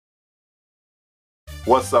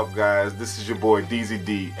What's up, guys? This is your boy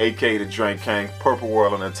DZD, aka the Drink Kang, Purple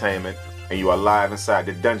World Entertainment, and you are live inside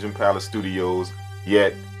the Dungeon Palace Studios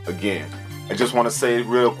yet again. I just want to say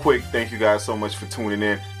real quick, thank you guys so much for tuning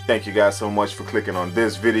in. Thank you guys so much for clicking on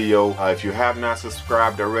this video. If you have not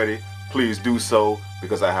subscribed already, please do so,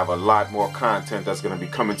 because I have a lot more content that's going to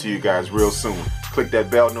be coming to you guys real soon. Click that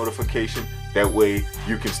bell notification. That way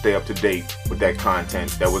you can stay up to date with that content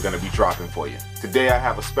that we're going to be dropping for you. Today I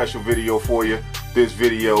have a special video for you. This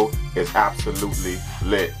video is absolutely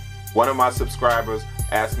lit. One of my subscribers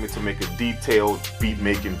asked me to make a detailed beat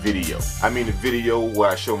making video. I mean a video where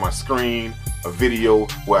I show my screen, a video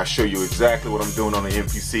where I show you exactly what I'm doing on the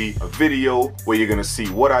MPC, a video where you're gonna see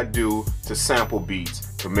what I do to sample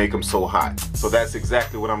beats to make them so hot. So that's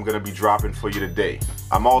exactly what I'm gonna be dropping for you today.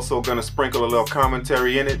 I'm also gonna sprinkle a little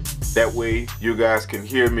commentary in it. That way you guys can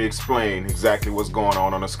hear me explain exactly what's going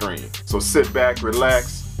on the screen. So sit back,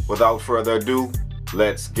 relax. Without further ado,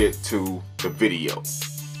 let's get to the video.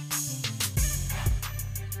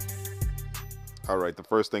 All right, the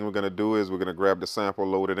first thing we're gonna do is we're gonna grab the sample,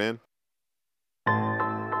 load it in.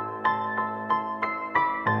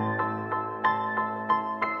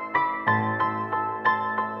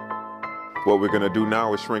 What we're gonna do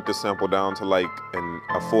now is shrink the sample down to like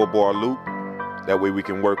a 4-bar loop. That way we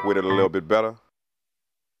can work with it a little bit better.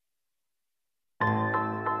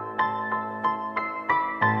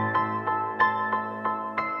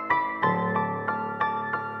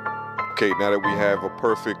 Okay, now that we have a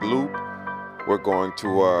perfect loop, we're going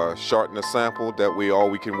to shorten the sample. That way all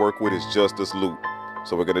we can work with is just this loop.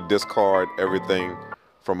 So we're gonna discard everything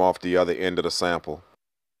from off the other end of the sample.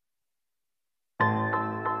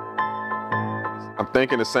 I'm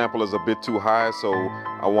thinking the sample is a bit too high, so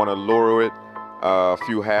I want to lower it a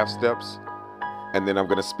few half steps, and then I'm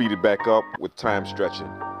going to speed it back up with time stretching.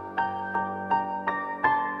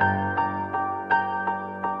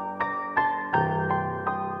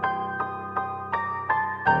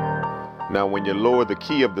 Now when you lower the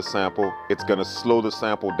key of the sample, it's going to slow the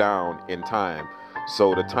sample down in time.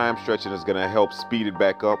 So the time stretching is going to help speed it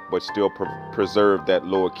back up, but still preserve that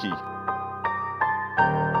lower key.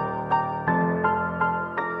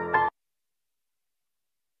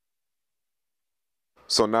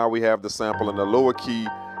 So now we have the sample in the lower key,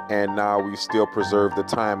 and now we still preserve the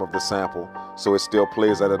time of the sample. So it still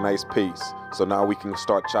plays at a nice pace. So now we can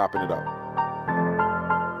start chopping it up.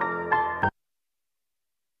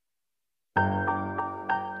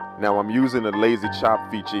 Now I'm using the lazy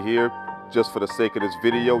chop feature here just for the sake of this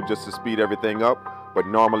video, just to speed everything up. But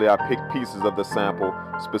normally I pick pieces of the sample,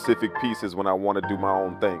 specific pieces, when I want to do my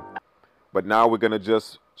own thing. But now we're going to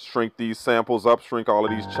just shrink these samples up, shrink all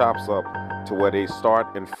of these chops up to where they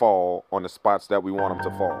start and fall on the spots that we want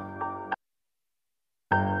them to fall.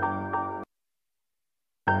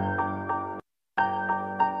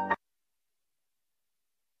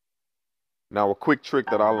 Now a quick trick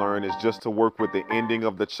that I learned is just to work with the ending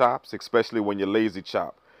of the chops, especially when you're lazy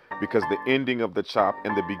chop, because the ending of the chop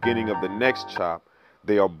and the beginning of the next chop,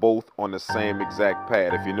 they are both on the same exact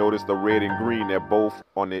pad. If you notice, the red and green, they're both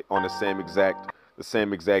on the same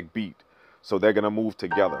exact beat. So they're gonna move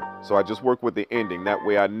together. So I just work with the ending. That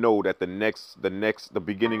way I know that the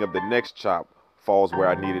beginning of the next chop falls where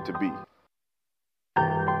I need it to be.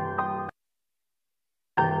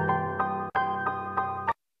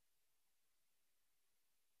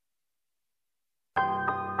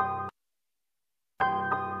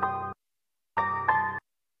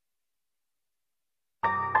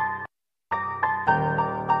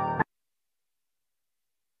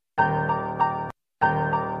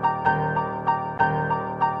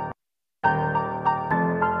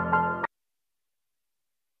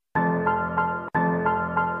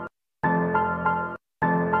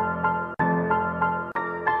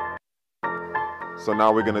 So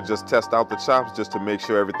now we're gonna just test out the chops just to make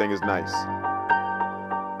sure everything is nice.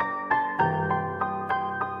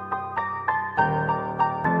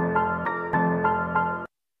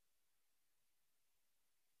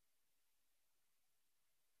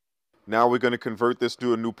 Now we're gonna convert this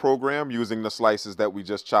to a new program using the slices that we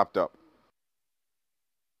just chopped up.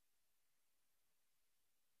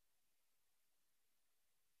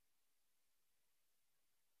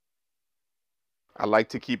 I like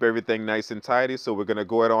to keep everything nice and tidy, so we're going to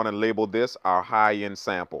go ahead on and label this our high-end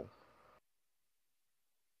sample.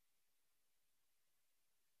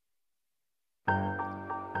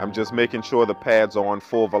 I'm just making sure the pads are on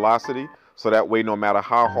full velocity, so that way no matter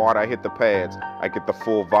how hard I hit the pads, I get the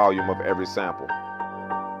full volume of every sample.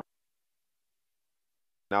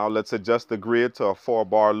 Now let's adjust the grid to a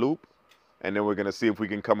 4-bar loop, and then we're going to see if we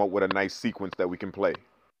can come up with a nice sequence that we can play.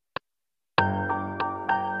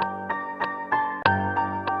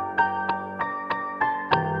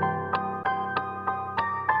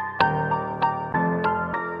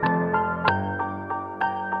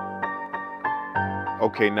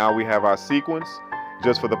 Okay, now we have our sequence.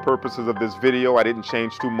 Just for the purposes of this video, I didn't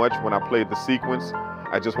change too much when I played the sequence.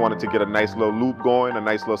 I just wanted to get a nice little loop going, a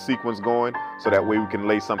nice little sequence going, so that way we can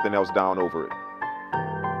lay something else down over it.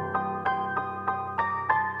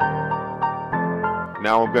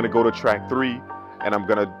 Now I'm going to go to track 3, and I'm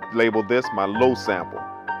going to label this my low sample.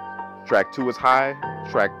 Track 2 is high,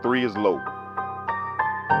 track 3 is low.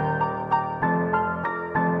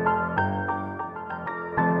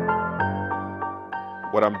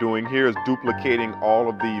 What I'm doing here is duplicating all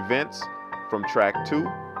of the events from track 2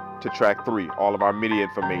 to track 3, all of our MIDI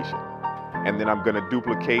information. And then I'm going to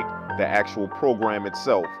duplicate the actual program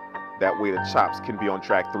itself. That way the chops can be on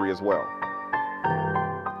track 3 as well.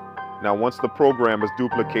 Now once the program is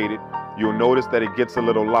duplicated, you'll notice that it gets a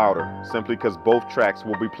little louder, simply because both tracks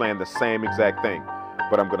will be playing the same exact thing.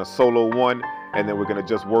 But I'm going to solo one, and then we're going to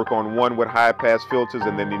just work on one with high pass filters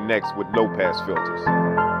and then the next with low pass filters.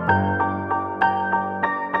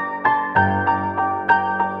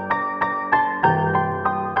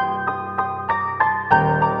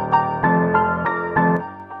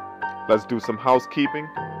 Let's do some housekeeping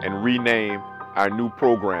and rename our new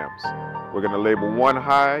programs. We're going to label one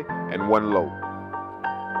high and one low.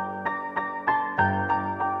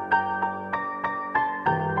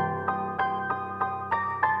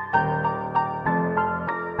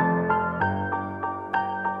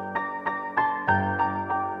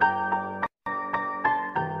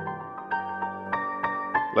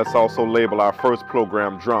 Let's also label our first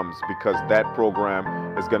program drums, because that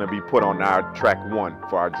program is going to be put on our track 1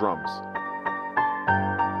 for our drums.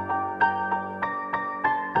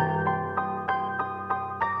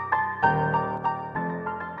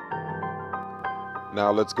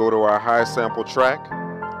 Now let's go to our high sample track.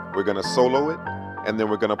 We're going to solo it, and then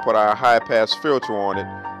we're going to put our high pass filter on it.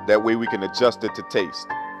 That way we can adjust it to taste.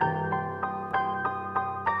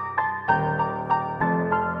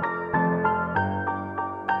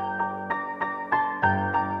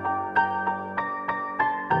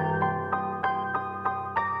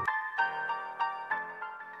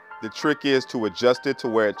 The trick is to adjust it to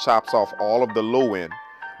where it chops off all of the low end,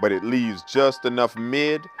 but it leaves just enough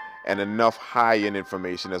mid and enough high end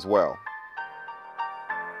information as well.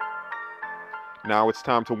 Now it's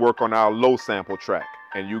time to work on our low sample track,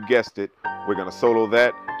 and you guessed it, we're going to solo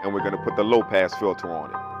that, and we're going to put the low pass filter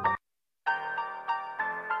on it.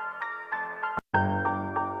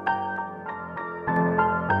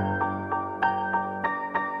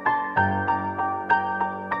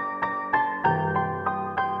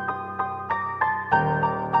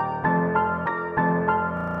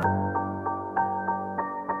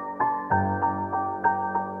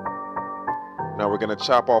 Now we're going to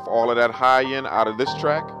chop off all of that high end out of this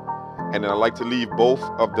track, and then I like to leave both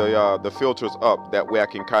of the filters up. That way I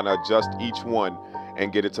can kind of adjust each one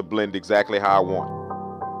and get it to blend exactly how I want.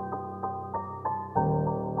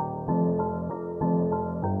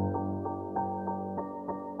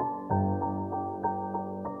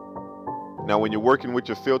 Now when you're working with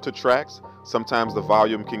your filter tracks, sometimes the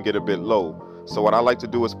volume can get a bit low. So what I like to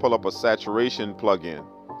do is pull up a saturation plugin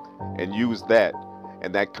and use that.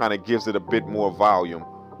 And that kind of gives it a bit more volume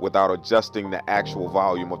without adjusting the actual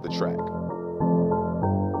volume of the track.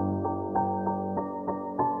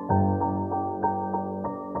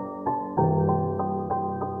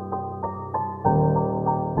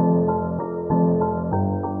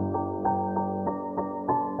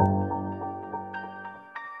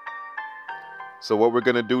 So what we're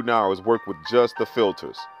going to do now is work with just the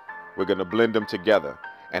filters. We're going to blend them together,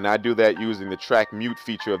 and I do that using the track mute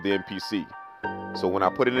feature of the MPC. So when I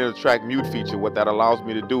put it in the track mute feature, what that allows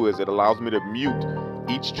me to do is it allows me to mute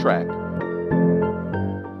each track.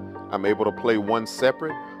 I'm able to play one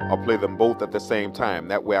separate or play them both at the same time.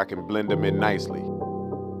 That way I can blend them in nicely.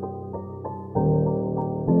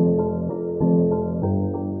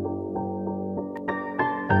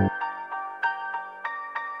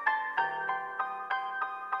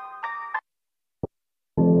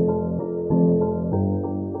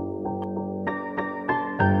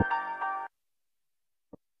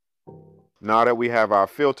 Now that we have our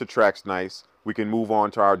filter tracks nice, we can move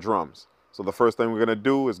on to our drums. So the first thing we're going to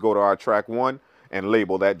do is go to our track 1 and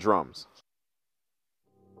label that drums.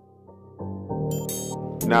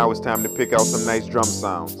 Now it's time to pick out some nice drum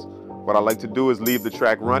sounds. What I like to do is leave the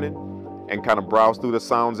track running and kind of browse through the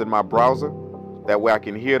sounds in my browser. That way I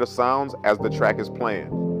can hear the sounds as the track is playing.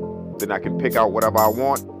 Then I can pick out whatever I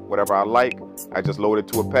want, whatever I like. I just load it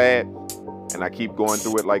to a pad and I keep going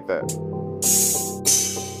through it like that.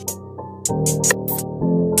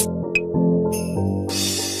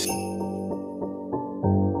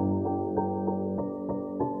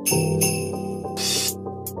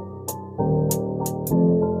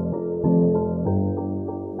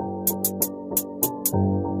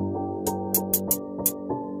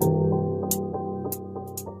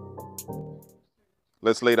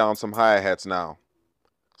 Let's lay down some hi-hats now.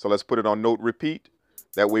 So let's put it on note repeat.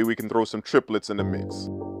 That way we can throw some triplets in the mix.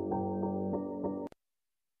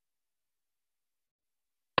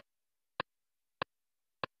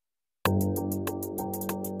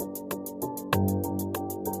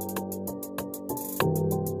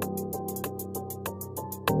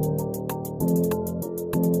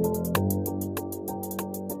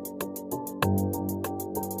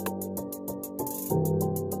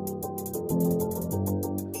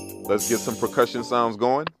 Let's get some percussion sounds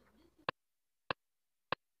going.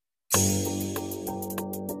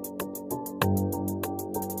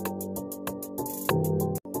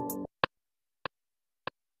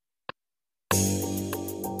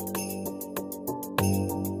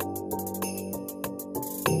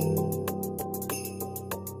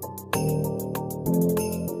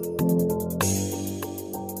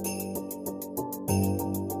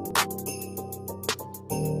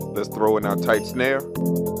 Let's throw in our tight snare.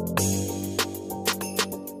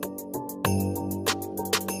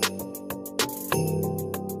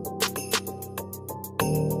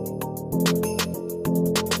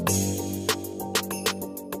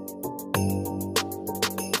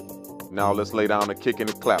 Now let's lay down a kick and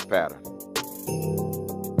a clap pattern.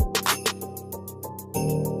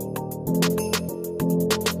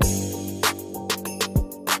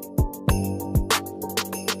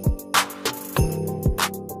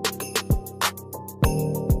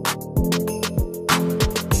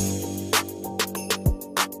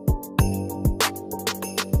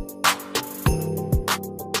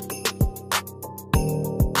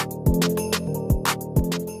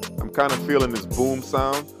 I'm kind of feeling this boom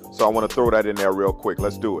sound, so I want to throw that in there real quick.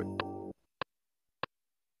 Let's do it.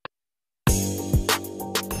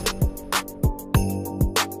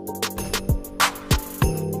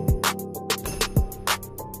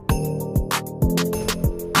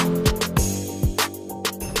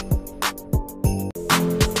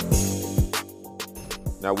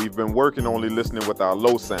 Now we've been working only listening with our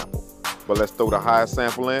low sample, but let's throw the high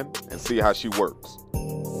sample in and see how she works.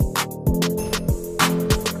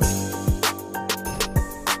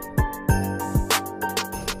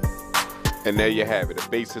 And there you have it, a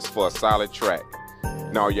basis for a solid track.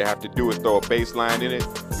 Now all you have to do is throw a bass line in it,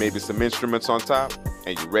 maybe some instruments on top,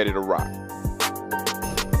 and you're ready to rock.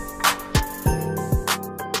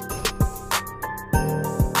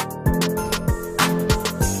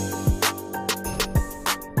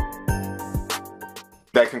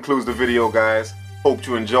 That concludes the video, guys. Hope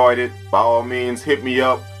you enjoyed it. By all means, hit me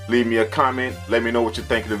up, leave me a comment, let me know what you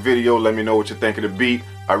think of the video, let me know what you think of the beat.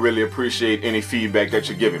 I really appreciate any feedback that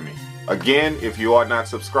you're giving me. Again, if you are not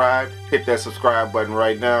subscribed, hit that subscribe button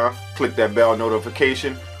right now. Click that bell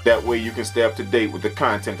notification. That way you can stay up to date with the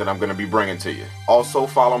content that I'm going to be bringing to you. Also,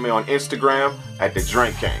 follow me on Instagram at The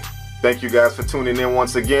Drink Kang. Thank you guys for tuning in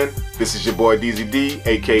once again. This is your boy DZD,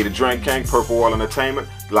 aka The Drink Kang, Purple World Entertainment,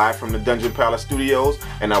 live from the Dungeon Palace Studios,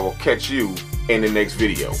 and I will catch you in the next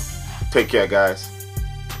video. Take care, guys.